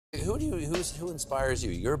Who inspires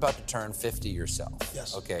you? You're about to turn 50 yourself.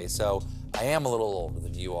 Yes. Okay, so I am a little older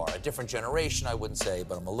than you are. A different generation, I wouldn't say,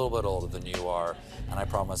 but I'm a little bit older than you are, and I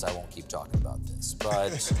promise I won't keep talking about this.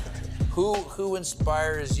 But who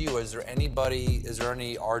inspires you? Is there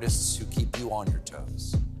any artists who keep you on your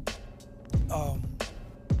toes?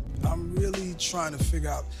 I'm really trying to figure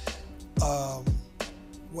out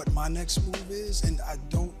what my next move is, and I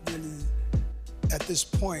don't really, at this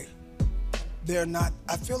point,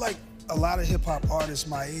 I feel like a lot of hip hop artists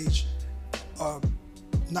my age are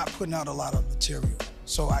not putting out a lot of material.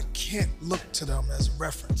 So I can't look to them as a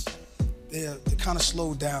reference. They're kind of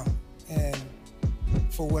slowed down, and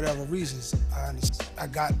for whatever reasons, I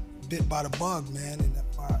got bit by the bug, man, and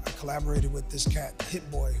I collaborated with this cat,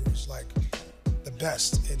 Hiphop, who's like the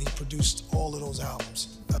best, and he produced all of those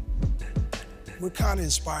albums. We're kind of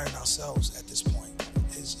inspiring ourselves at this point.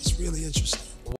 It's really interesting.